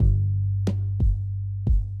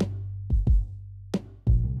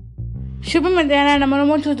शुभ मध्याह्न नमो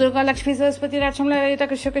नमो दुर्गा लक्ष्मी सरस्वती राजमला ललिता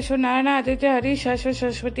कृष्ण कृष्ण नारायण आदित्य हरि शाश्वत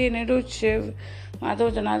सरस्वती निरुद्ध शिव माधव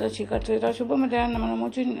जनार्दन श्रीकर शुभ मध्याह्न Namo Namo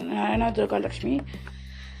Narayan Durga Lakshmi.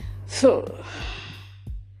 So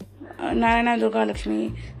Narayana Durga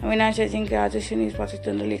Lakshmi, Avinash Ajinkya, Ajashini,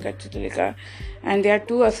 Pasitandalika, Chitulika, and their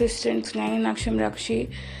two assistants, Nainaksham Rakshi,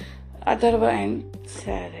 Atharva and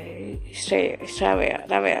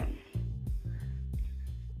Ravaya.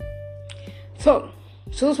 So,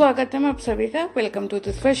 Suswagatam आप सभी का. Welcome to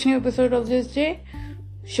this fresh new episode of this day.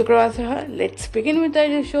 Shukrawar Saha. Let's begin with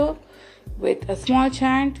the show with a small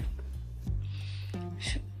chant.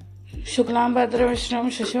 शुक्लां भद्रविष्णुं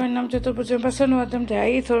शशिवर्णं चतुर्भुजं प्रसन्नवदनं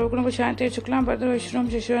ध्यायेत् सर्वविघ्नोपशान्तये. शुक्लां भद्रविष्णुं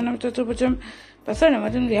शशिवर्णं चतुर्भुजं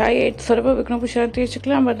प्रसन्नवदनं ध्यायेत् सर्वविघ्नोपशान्तये.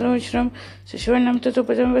 शुक्लां भद्रविष्णुं शशिवर्णं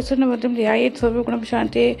चतुर्भुजं प्रसन्नवदनं ध्यायेत्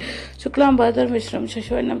सर्वविघ्नोपशान्तये. शुक्लां भद्रविष्णुं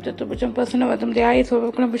शशिवर्णं चतुर्भुजं प्रसन्नवदनं ध्यायेत्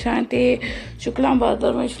सर्वविघ्नोपशान्तये. शुक्लां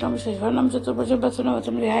भद्रविष्णुं शशिवर्णं चतुर्भुजं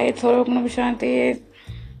प्रसन्नवदनं ध्यायेत् सर्वविघ्नोपशान्तये.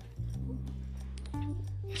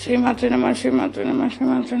 श्रीमात्रे नमः. श्रीमात्रे नमः.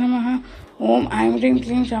 श्रीमात्रे नमः. ओम ऐं ह्रीं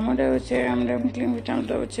क्लीं चामुण्डावचे. ऐं ह्रीं क्लीं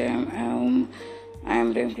चामुण्डावचे. ओम ऐं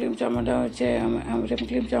ह्रीं क्लीं चामुण्डावचे. ऐं ह्रीं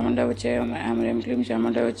क्लीं चामुण्डावचे. ऐं ह्रीं क्लीं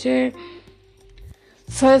चामुण्डावचे.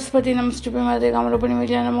 सरस्वती नमस्तुभ्यं वरदे कामरूपिणि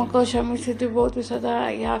विद्यां नमोऽस्तुते शम्ये सिद्धिर्भवतु सदा.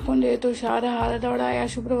 या कुण्डेतु शारहारदवडाय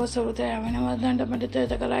शुभ्रवस्त्रवृताय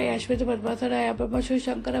नमोदण्डपण्डितकराय श्वेतपद्मासनाय ब्रह्मश्री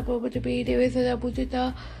शङ्कर पार्वती देवे सदा पूजिता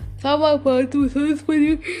सा वा पातु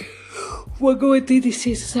सरस्वती भगवती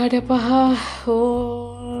दिशेसारपः.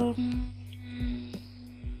 ओम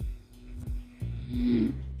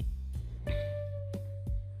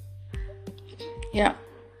Yeah,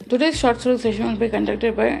 today's short story session will be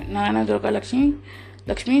conducted by Narayana Durga Lakshmi,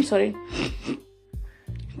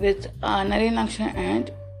 with Narayanaksha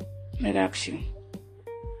and Mirakshi.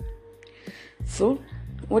 So,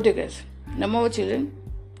 what do you guys? Namo children,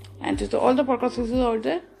 and to all the podcast listeners out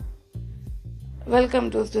there,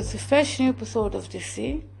 welcome to this fresh new episode of this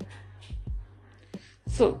day.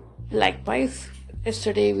 So, likewise,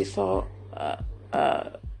 yesterday we saw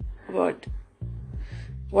about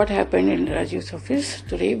what happened in Rajiv's office.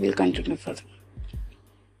 Today we'll continue further.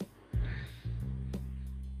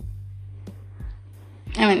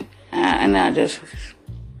 Another's office.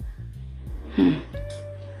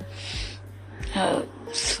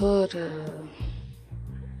 Sir,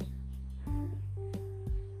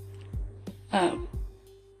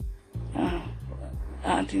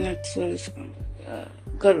 I think that's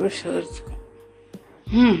Garveshwar's.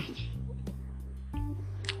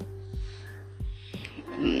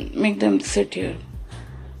 Make them sit here.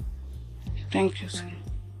 Thank you, sir.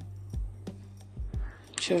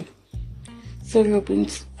 Sure. Sir, you have been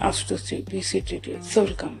asked to be seated here. Sir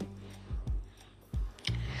will come.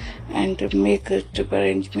 And make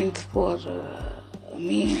arrangements for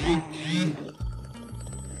me and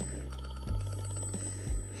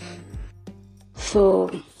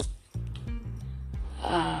so,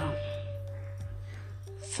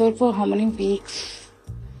 sir, for how many weeks?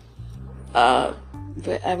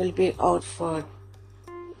 I will be out for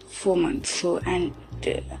 4 months. So, and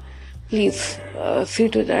please see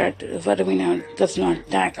to that Varamina does not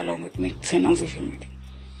tag along with me. It's an official meeting.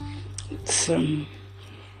 It's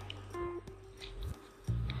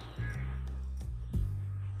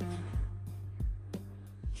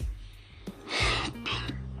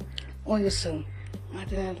oh yes, sir. I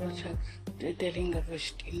didn't watch telling her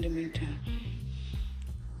in the meantime.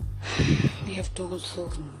 We have to also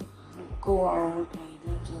go out and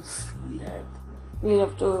do this and that. We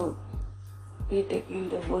have to be taking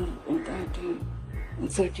the whole entirety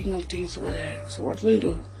and searching of things over there. So what we'll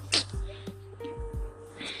do?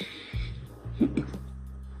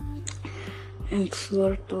 And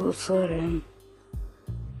sir to sir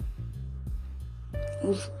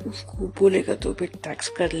उसको बोलेगा तो फिर tax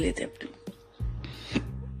कर लेते अपने.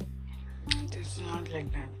 It's not like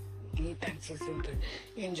that. He taxes him to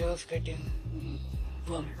enjoys getting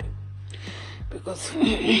worked. Because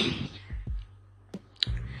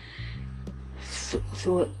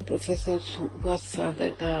so Professor was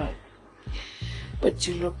that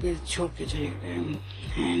बच्चे लोग पे छोड़ के जाएगा,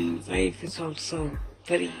 and wife is also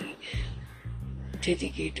very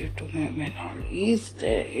dedicated to him and all.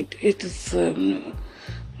 It is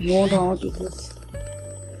no doubt it is.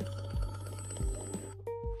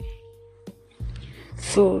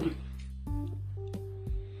 So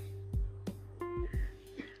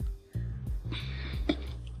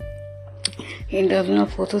he does not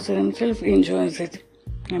focus on himself, he enjoys it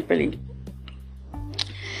happily.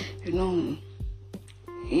 You know,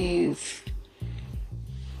 he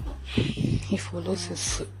follows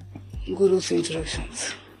his Guru's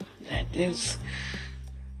instructions. That is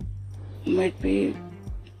might be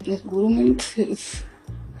the Guru means his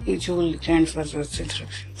age-old grandfather's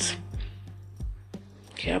instructions.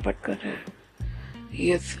 क्या बात कर रहा है?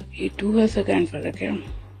 Yes, he too has a grandfather. क्या?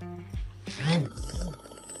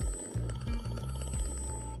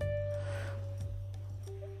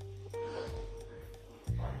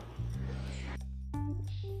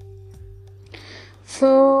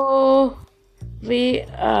 So we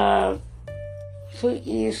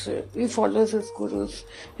we follow his guru's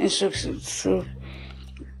instructions. So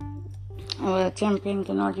our champion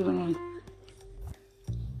cannot even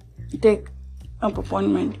take up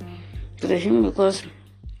appointment to him because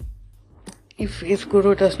if his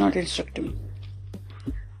guru does not instruct him.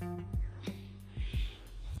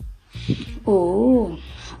 Oh,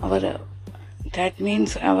 that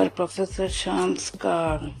means our Professor Sham's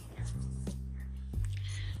ka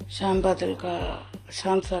Sham Badal ka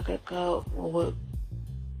Sham Sagar ka वो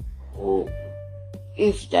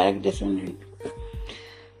is direct descendant.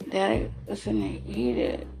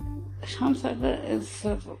 Sham Sagar is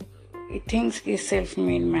he thinks he's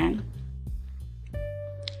self-made man,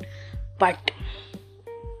 but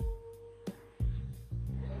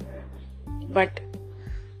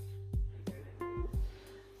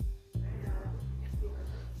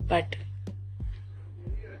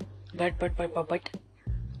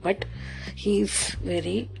he's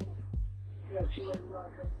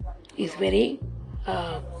very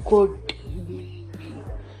good.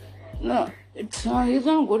 No, it's not. He's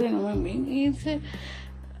not good in human being. He's a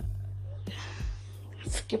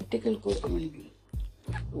skeptical good human being.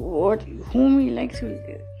 Whom he likes, he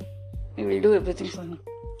will do everything for him.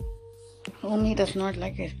 Whom he does not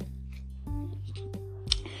like it,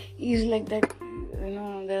 he's like that.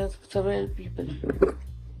 There are several people,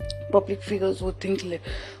 public figures who think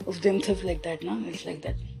of themselves like that. No, it's like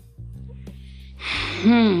that.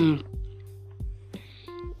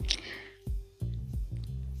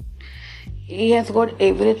 He has got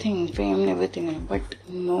everything, fame and everything, but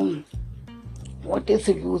no. What is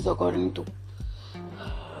the use according to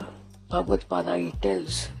Bhagavad Pada? He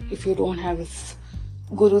tells, if you don't have his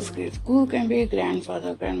Guru's grace, Guru can be a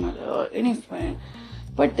grandfather, grandmother, or any friend,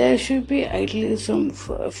 but there should be idealism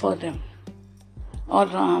for them. Or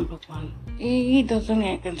Ram Bhagwan. He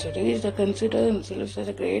doesn't consider. He considers himself as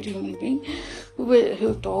a great human being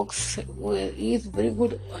who talks. He is very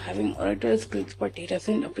good having orator skills, but he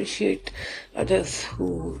doesn't appreciate others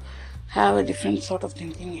who have a different sort of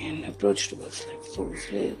thinking and approach towards life. So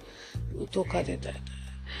इसलिए धोखा देता है.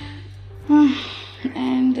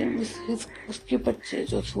 And उसके बच्चे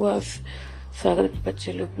जो सुहास सागर के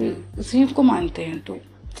बच्चे लोग भी उसी को मानते हैं तो,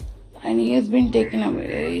 and he has been taken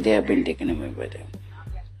away. They have been taken away by them.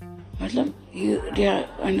 मतलब they are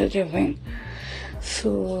under their wing.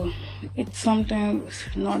 So it's sometimes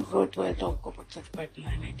not worthwhile talk about such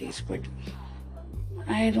personalities, but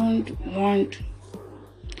I don't want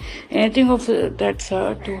anything of that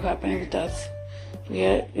sort to happen with us.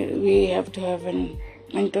 We have to have a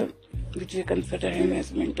mentor, which we consider him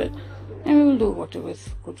as a mentor, and we will do whatever is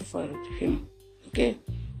good for him. Okay?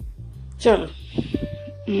 Chalo.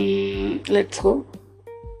 Let's go.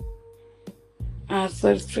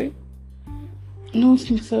 Sir, straight. No,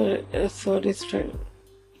 sir, sorry.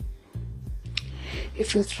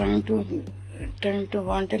 If you're trying to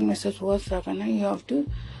contact Mr. Suhas Sakana, you have to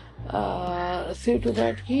say to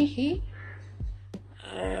that he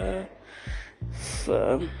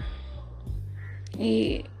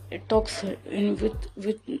talks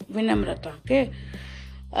with Vinamrata. Okay.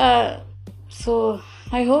 So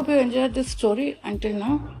I hope you enjoyed this story until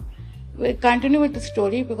now. We'll continue with the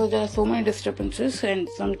story because there are so many disturbances and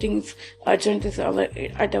something urgent is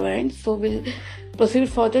at our end. So we'll proceed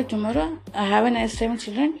further tomorrow. Have a nice time,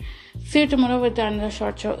 children. See you tomorrow with another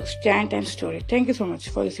short time story. Thank you so much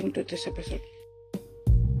for listening to this episode.